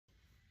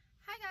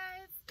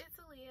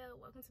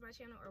Aliyah. Welcome to my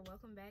channel, or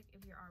welcome back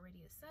if you're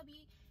already a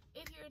subby.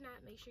 If you're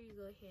not, make sure you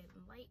go ahead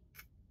and like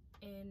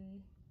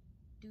and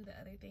do the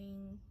other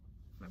thing.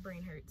 My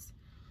brain hurts.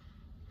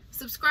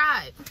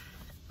 Subscribe.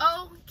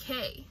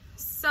 Okay,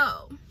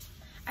 so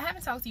I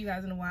haven't talked to you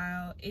guys in a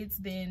while. It's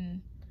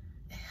been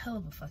a hell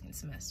of a fucking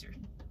semester.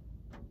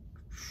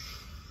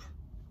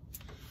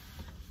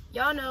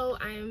 Y'all know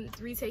I am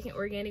retaking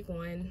Organic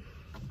 1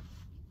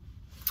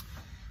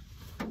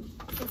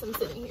 since I'm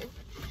sitting here.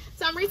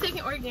 So I'm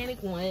retaking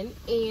Organic 1,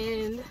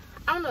 and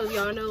I don't know if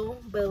y'all know,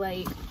 but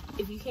like,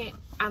 if you can't,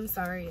 I'm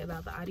sorry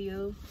about the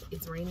audio.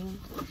 It's raining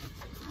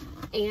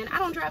and I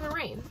don't drive in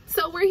rain,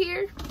 so we're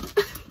here.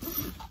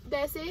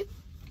 That's it.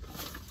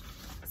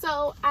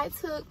 So I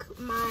took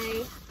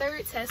my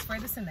third test for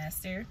the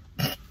semester.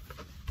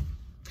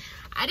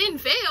 I didn't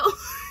fail.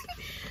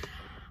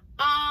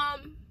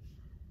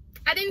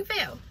 I didn't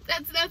fail.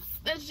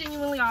 That's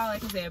genuinely all I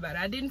can say about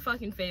it. I didn't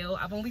fucking fail.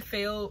 I've only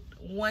failed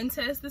one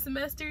test this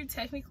semester,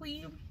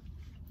 technically.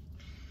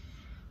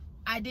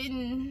 I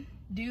didn't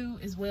do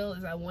as well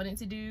as I wanted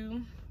to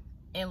do,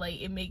 and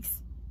like, it makes,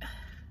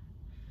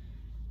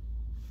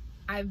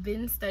 I've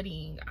been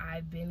studying,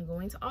 I've been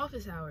going to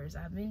office hours,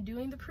 I've been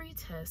doing the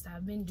pre-test,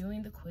 I've been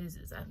doing the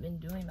quizzes, I've been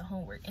doing the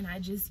homework, and I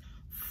just,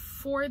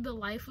 for the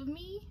life of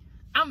me,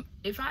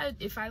 if I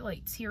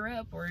like tear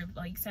up or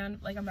like sound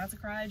like I'm about to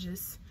cry,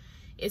 just,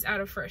 it's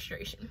out of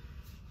frustration.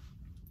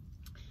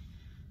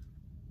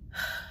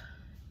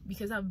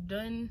 Because I've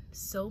done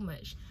so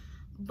much.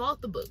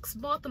 Bought the books,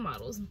 bought the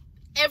models,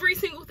 every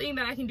single thing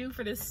that I can do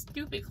for this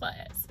stupid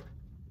class.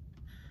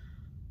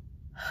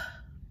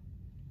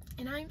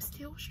 And I'm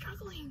still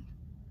struggling.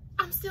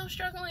 I'm still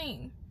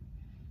struggling.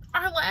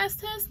 Our last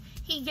test,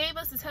 he gave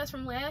us the test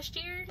from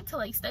last year to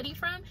like study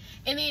from,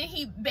 and then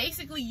he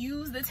basically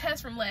used the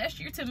test from last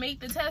year to make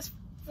the test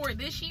for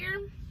this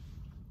year.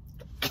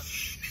 I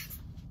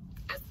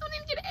still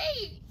didn't get an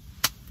A.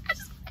 I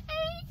just want an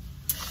A.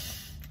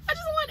 I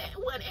just want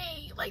one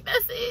A. Like,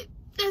 that's it.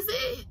 That's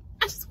it.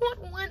 I just want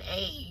one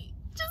A.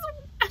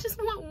 I just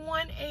want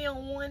one A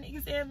on one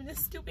exam in this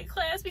stupid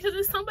class, because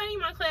there's somebody in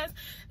my class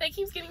that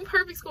keeps getting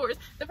perfect scores.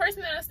 The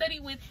person that I study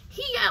with,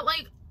 he got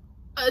like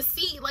a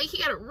C. Like,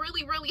 he got a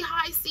really, really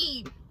high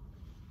C.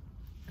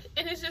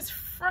 And it's just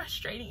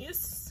frustrating.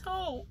 It's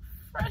so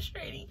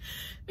frustrating,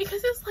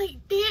 because it's like,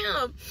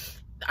 damn,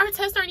 our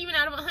tests aren't even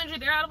out of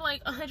 100. They're out of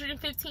like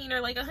 115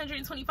 or like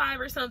 125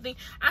 or something.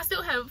 I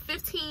still have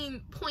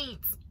 15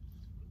 points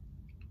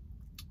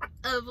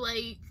of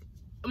like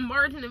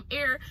margin of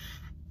error,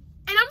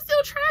 and I'm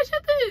still trash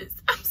at this.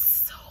 I'm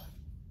so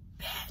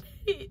bad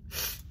at it.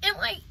 And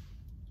like,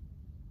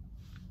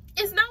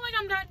 it's not like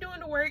I'm not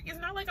doing the work. It's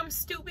not like I'm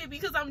stupid,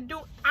 because I'm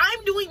doing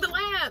the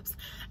labs.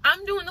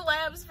 I'm doing the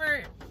labs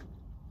for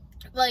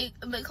like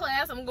the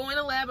class. I'm going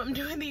to lab. I'm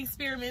doing the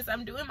experiments.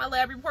 I'm doing my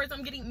lab reports.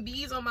 I'm getting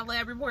B's on my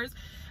lab reports.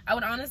 I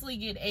would honestly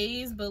get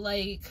A's, but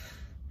like,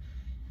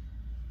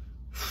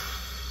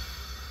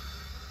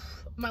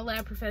 my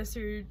lab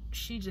professor,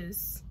 she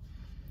just,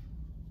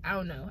 I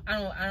don't know. I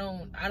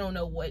don't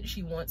know what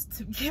she wants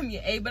to give me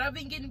an A, but I've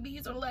been getting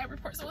B's on the lab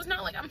report. So it's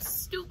not like I'm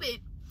stupid.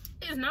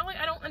 It's not like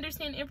I don't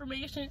understand the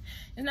information.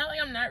 It's not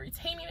like I'm not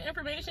retaining the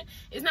information.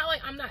 It's not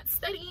like I'm not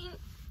studying.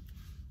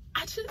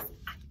 I don't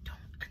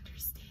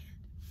understand.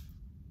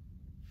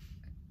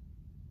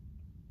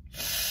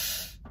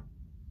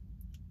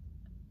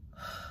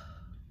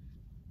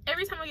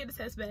 Every time I get the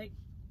test back,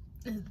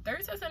 this is the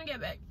third test I get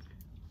back.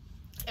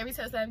 Every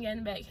test I've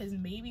gotten back has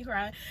made me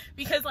cry,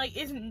 because like,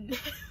 it's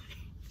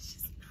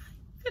just not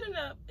good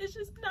enough. It's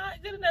just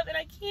not good enough, and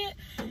I can't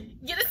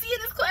get a C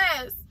in this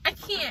class. I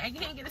can't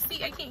get a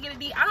C. I can't get a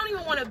D. I don't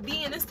even want to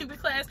be in this stupid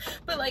class,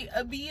 but like,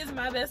 a B is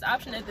my best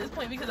option at this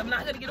point, because I'm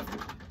not gonna get a.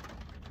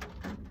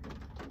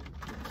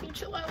 Can you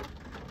chill out?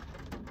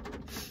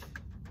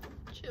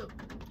 Chill.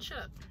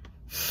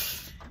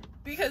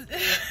 Because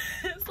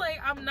it's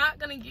like, I'm not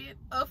gonna get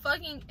a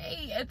fucking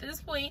A at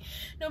this point,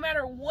 no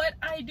matter what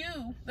I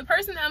do. The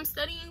person that I'm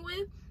studying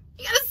with,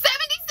 he got a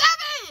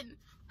 77!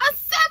 A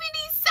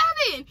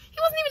 77! He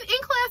wasn't even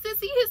in class to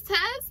see his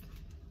test.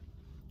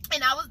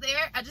 And I was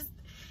there.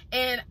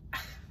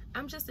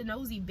 I'm just a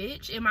nosy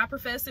bitch. And my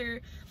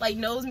professor, like,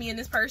 knows me and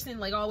this person,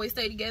 like, always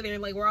stay together.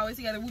 And, like, we're always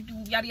together. We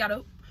do yada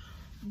yada.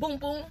 Boom,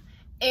 boom.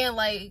 And,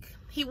 like,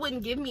 he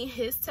wouldn't give me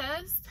his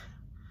test.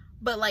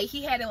 But, like,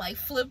 he had it, like,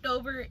 flipped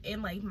over,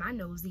 and, like, my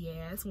nosy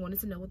ass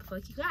wanted to know what the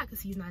fuck he got, because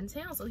he's not in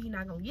town, so he's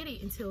not gonna get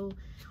it until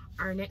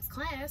our next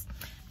class.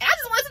 And I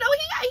just wanted to know what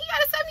he got. He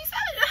got a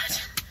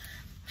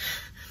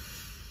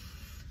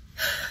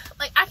 77.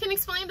 Like, I can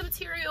explain the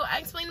material. I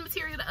explain the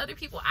material to other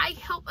people. I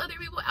help other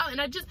people out,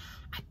 and I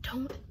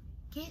don't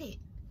get it.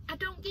 I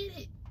don't get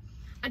it.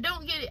 I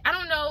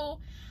don't know,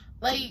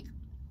 like,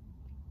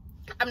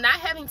 I'm not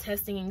having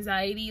testing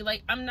anxiety.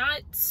 Like, I'm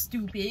not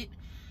stupid.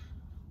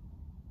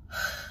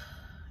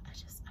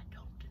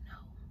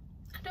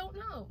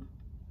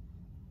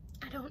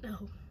 I don't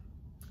know.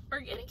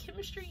 Organic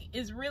chemistry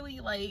is really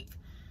like,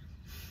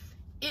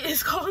 it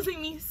is causing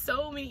me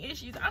so many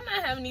issues. I'm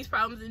not having these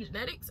problems in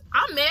genetics.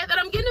 I'm mad that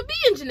I'm getting a B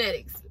in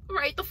genetics.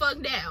 write the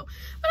fuck down.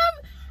 But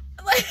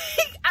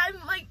I'm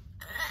like,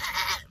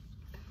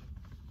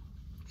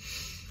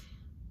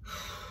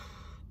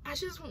 I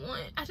just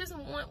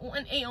want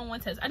 1A on one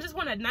test. I just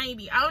want a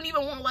 90. I don't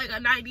even want like a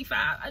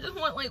 95. I just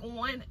want like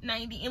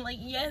 190. And like,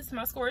 yes,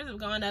 my scores have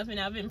gone up and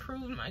I've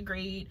improved my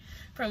grade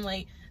from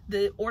like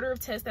the order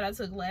of tests that I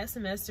took last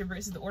semester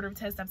versus the order of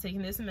tests I've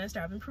taken this semester.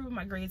 I've improved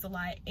my grades a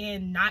lot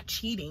and not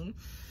cheating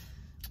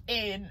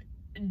and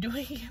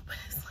doing it, but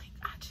it's like,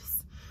 I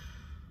just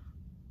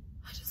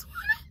want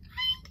a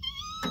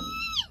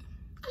 90.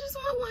 I just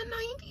want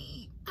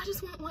 190. I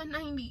just want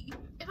 190.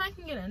 If I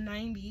can get a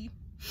 90,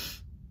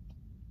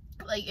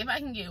 like if I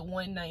can get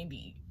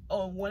 190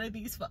 on one of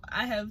these,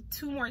 I have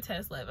 2 more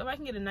tests left. If I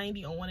can get a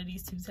 90 on one of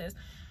these 2 tests,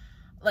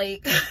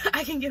 like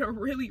I can get a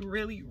really,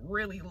 really,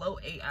 really low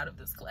A out of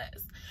this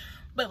class.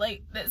 But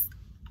like this,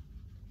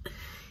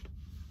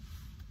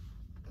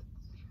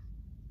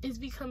 it's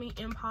becoming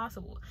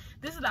impossible.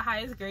 This is the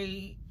highest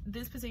grade.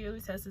 This particular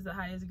test is the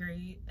highest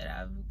grade that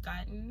I've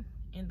gotten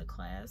in the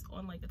class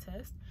on like a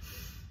test.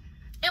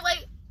 And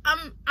like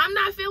I'm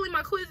not failing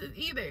my quizzes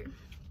either.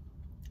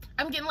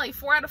 I'm getting like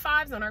 4 out of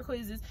 5s on our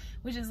quizzes,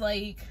 which is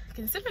like,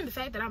 considering the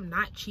fact that I'm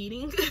not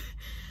cheating,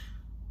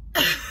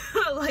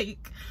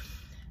 like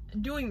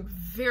doing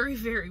very,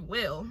 very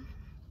well.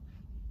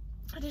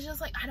 And it's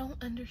just like, I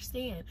don't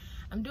understand.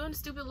 I'm doing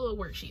stupid little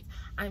worksheets.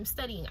 I'm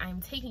studying.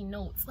 I'm taking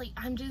notes. Like,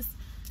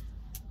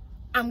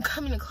 I'm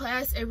coming to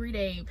class every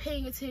day,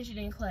 paying attention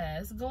in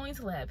class, going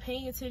to lab,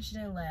 paying attention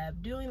in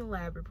lab, doing the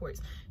lab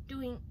reports,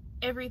 doing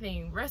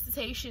everything,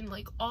 recitation,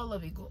 like all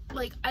of it.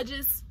 Like,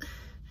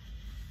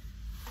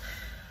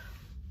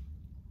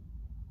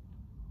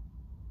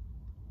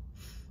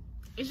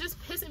 it's just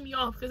pissing me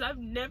off because I've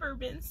never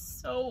been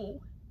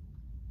so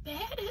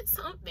bad at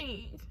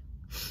something.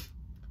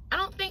 I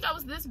don't think I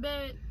was this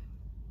bad.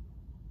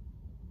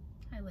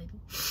 Hi, lady.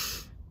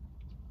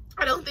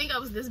 I don't think I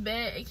was this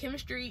bad at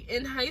chemistry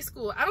in high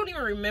school. I don't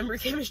even remember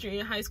chemistry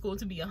in high school,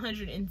 to be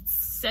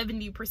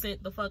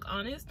 170% the fuck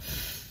honest.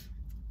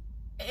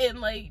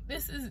 And like,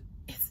 it's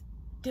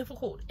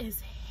difficult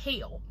as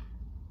hell.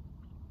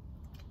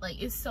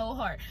 Like, it's so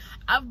hard.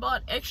 I've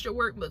bought extra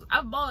workbooks.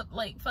 I've bought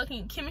like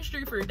fucking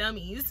chemistry for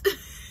dummies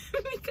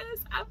because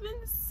I've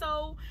been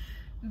so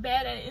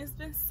bad at it. It's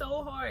been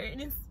so hard,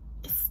 and it's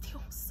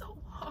still so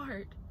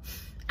hard.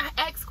 I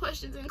ask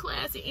questions in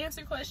class and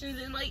answer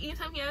questions, and like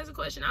anytime he asks a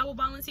question, I will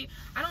volunteer.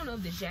 I don't know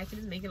if the jacket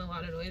is making a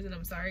lot of noise, and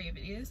I'm sorry if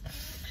it is.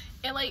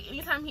 And like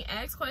anytime he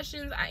asks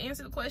questions, I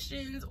answer the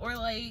questions, or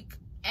like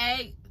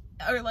try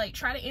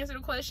to answer the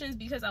questions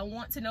because I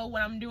want to know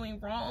what I'm doing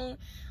wrong,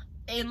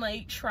 and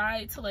like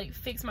try to like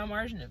fix my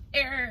margin of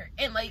error,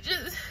 and like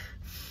just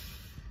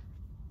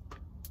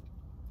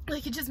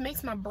like it just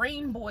makes my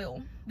brain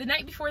boil. The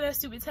night before that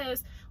stupid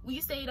test,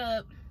 we stayed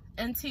up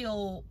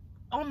until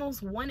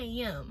almost 1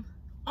 a.m.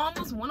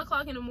 almost 1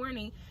 o'clock in the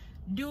morning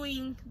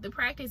doing the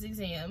practice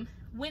exam,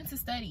 went to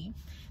study,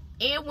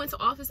 and went to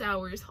office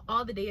hours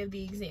all the day of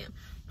the exam.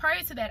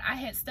 Prior to that, I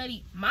had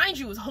studied, mind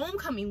you, it was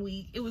homecoming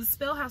week. It was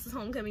Spellhouse's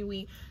homecoming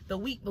week the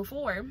week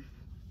before.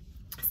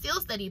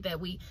 Still studied that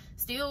week,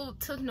 still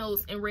took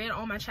notes and read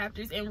all my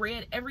chapters and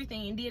read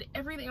everything and did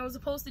everything I was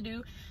supposed to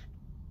do,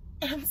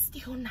 and I'm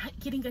still not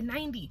getting a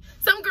 90.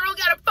 Some girl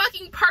got a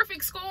fucking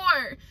perfect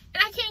score, and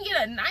I can't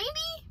get a 90?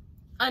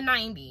 A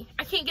 90.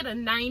 I can't get a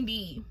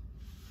 90.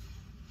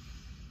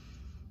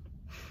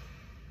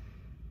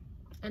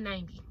 A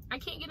 90. I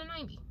can't get a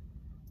 90.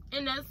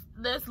 And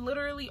that's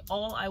literally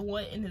all I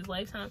want in this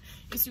lifetime,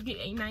 is to get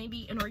a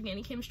 90 in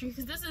organic chemistry,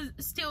 because this is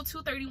still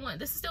 231.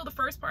 This is still the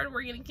first part of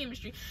organic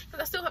chemistry, because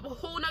I still have a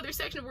whole nother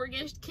section of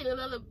organic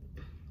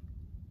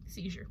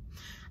seizure.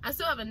 I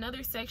still have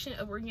another section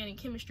of organic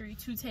chemistry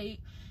to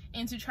take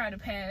and to try to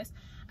pass.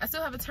 I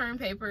still have a term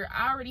paper.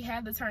 I already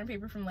have the term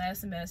paper from last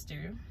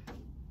semester,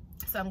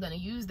 so I'm going to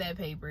use that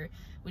paper,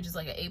 which is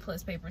like an A+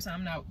 paper, so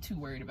I'm not too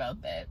worried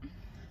about that.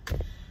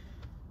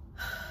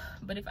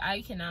 But if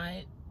I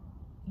cannot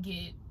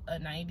get a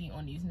 90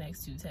 on these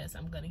next 2 tests,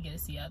 I'm gonna get a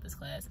C out of this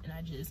class, and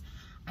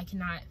I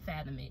cannot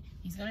fathom it.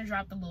 He's gonna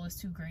drop the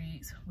lowest 2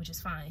 grades, which is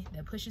fine.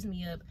 That pushes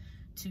me up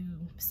to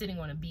sitting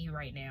on a B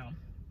right now.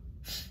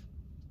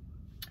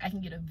 I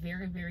can get a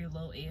very, very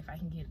low A if I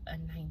can get a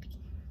 90.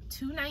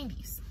 2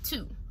 90s.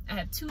 2. I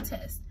have 2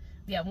 tests.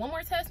 We have 1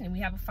 more test, and then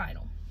we have a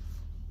final,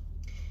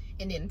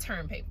 and then a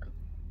term paper.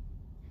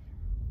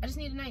 I just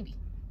need a 90.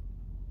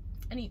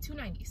 I need 2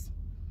 90s.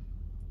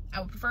 I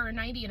would prefer a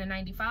 90 and a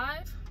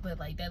 95, but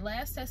like that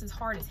last test is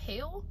hard as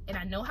hell, and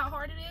I know how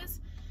hard it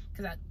is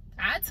because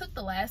I took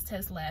the last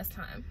test last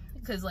time,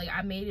 because like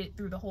I made it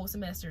through the whole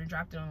semester and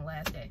dropped it on the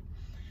last day.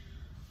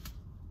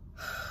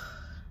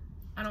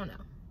 I don't know.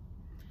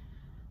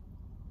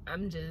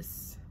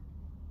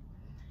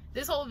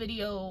 This whole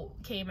video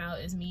came out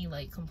as me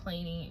like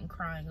complaining and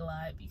crying a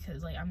lot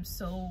because like I'm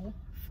so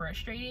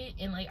frustrated,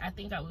 and like I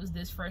think I was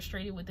this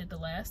frustrated with it the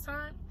last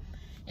time,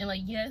 and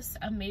like yes,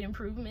 I've made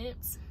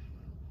improvements.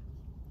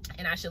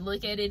 And I should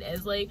look at it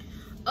as like,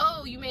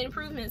 oh, you made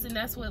improvements, and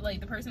that's what like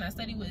the person I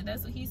studied with,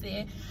 that's what he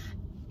said.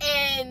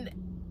 And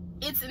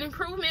it it's an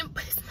improvement,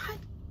 but it's not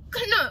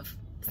good enough.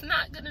 It's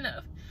not good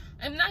enough.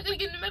 I'm not gonna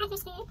get into medical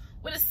school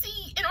with a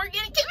C in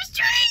organic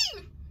chemistry.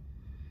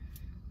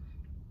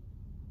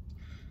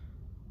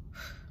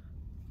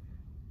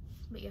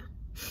 But yeah,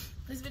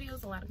 this video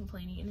is a lot of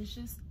complaining, and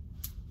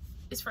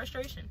it's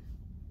frustration.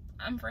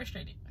 I'm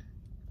frustrated.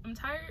 I'm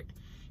tired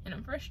and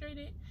I'm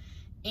frustrated,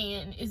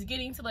 and it's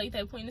getting to like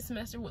that point in the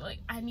semester where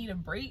like I need a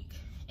break,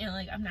 and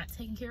like I'm not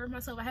taking care of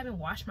myself. I haven't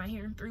washed my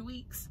hair in 3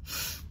 weeks.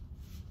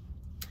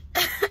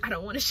 I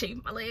don't want to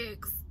shave my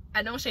legs.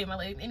 I don't shave my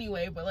legs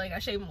anyway, but like I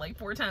shave them like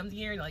 4 times a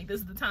year, and like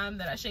this is the time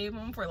that I shave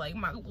them for like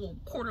my little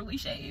quarterly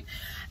shave,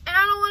 and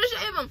I don't want to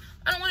shave them.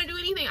 I don't want to do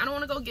anything. I don't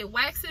want to go get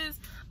waxes.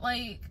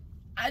 Like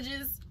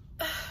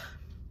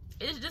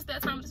it's just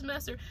that time of the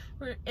semester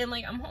where, and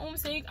like I'm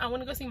homesick. I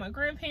want to go see my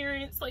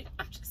grandparents. Like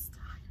I'm just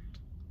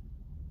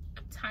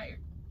tired.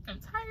 I'm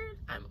tired.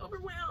 I'm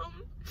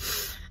overwhelmed.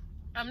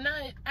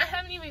 I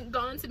haven't even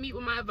gone to meet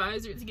with my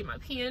advisor to get my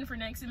PN for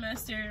next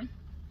semester,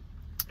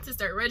 to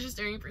start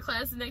registering for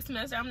classes next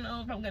semester. I don't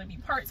know if I'm going to be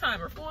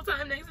part-time or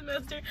full-time next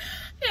semester.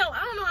 Hell,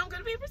 I don't know how I'm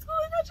going to be for school,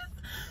 and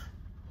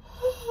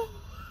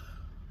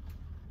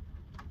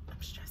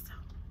I'm stressed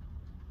out.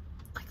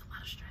 Like a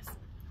lot of stress.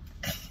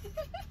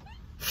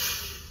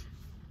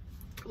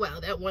 Wow,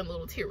 that one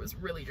little tear was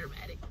really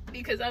dramatic,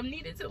 because I've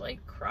needed to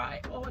like cry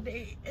all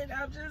day, and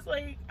I'm just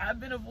like, I've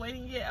been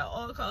avoiding it at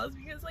all costs,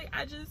 because like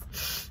I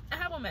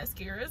have a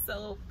mascara,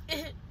 so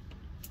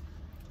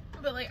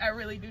but like I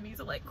really do need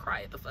to like cry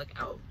it the fuck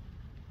out,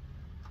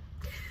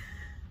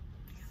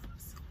 because I'm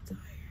so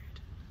tired.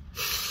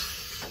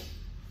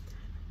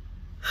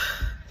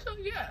 So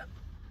yeah,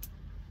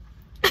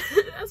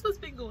 that's what's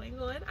been going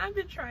on. I've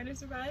been trying to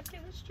survive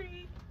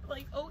chemistry,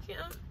 like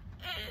OChem,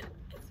 and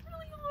it's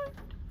really hard.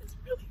 It's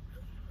really,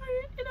 really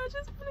hard, and I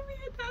just want to be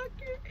a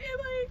doctor, and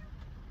like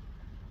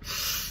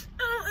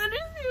I don't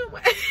understand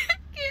why I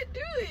can't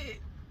do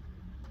it.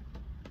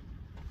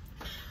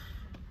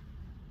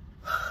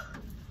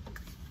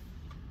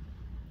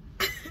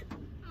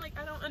 Like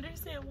I don't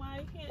understand why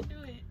I can't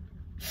do it.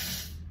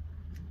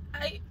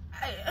 I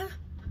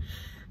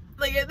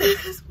like at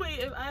this point,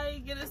 if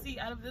I get a C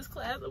out of this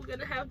class, I'm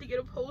gonna have to get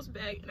a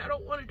post-bac, and I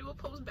don't want to do a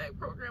post-bac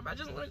program. I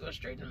just want to go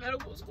straight to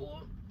medical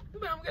school,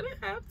 but I'm gonna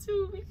have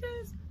to,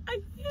 because I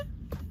can't.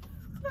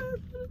 This class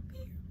would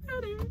be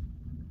better.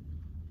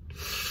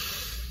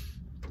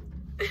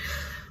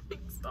 I'm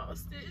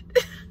exhausted.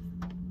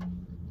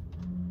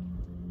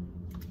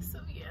 So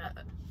yeah,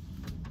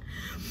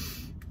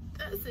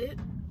 that's it.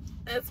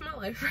 That's my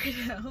life right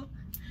now,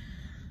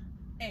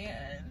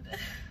 and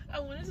I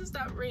wanted to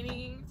stop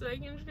raining so I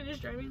can finish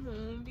driving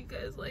home,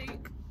 because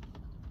like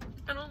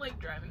I don't like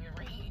driving in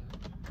rain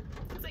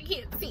because I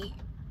can't see.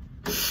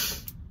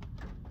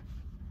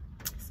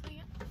 So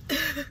yeah.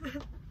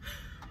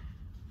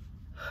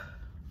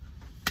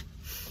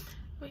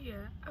 But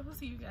yeah, I will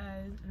see you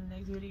guys in the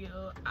next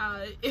video.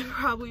 It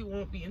probably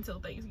won't be until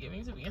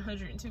Thanksgiving, to be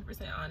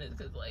 102% honest,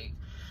 because like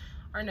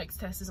our next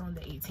test is on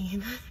the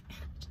 18th.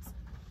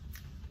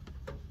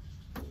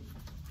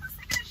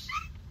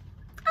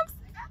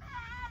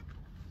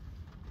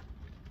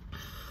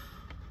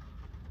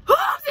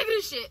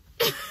 Shit.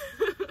 But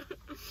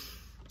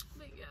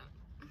yeah,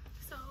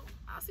 so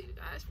I'll see you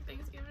guys for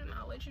Thanksgiving.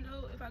 I'll let you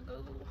know if I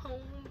go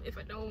home, if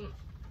I don't,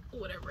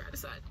 whatever I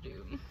decide to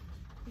do, you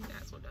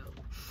guys will know.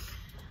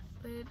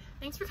 But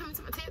thanks for coming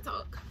to my TED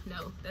Talk.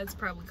 No, that's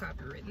probably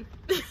copywritten.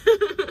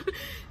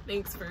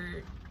 Thanks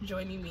for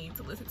joining me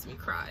to listen to me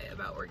cry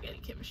about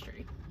organic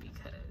chemistry,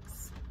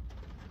 because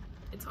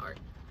it's hard.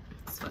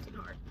 It's fucking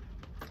hard.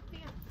 But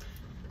yeah,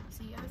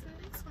 see you guys in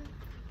the next one.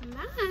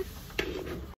 Bye.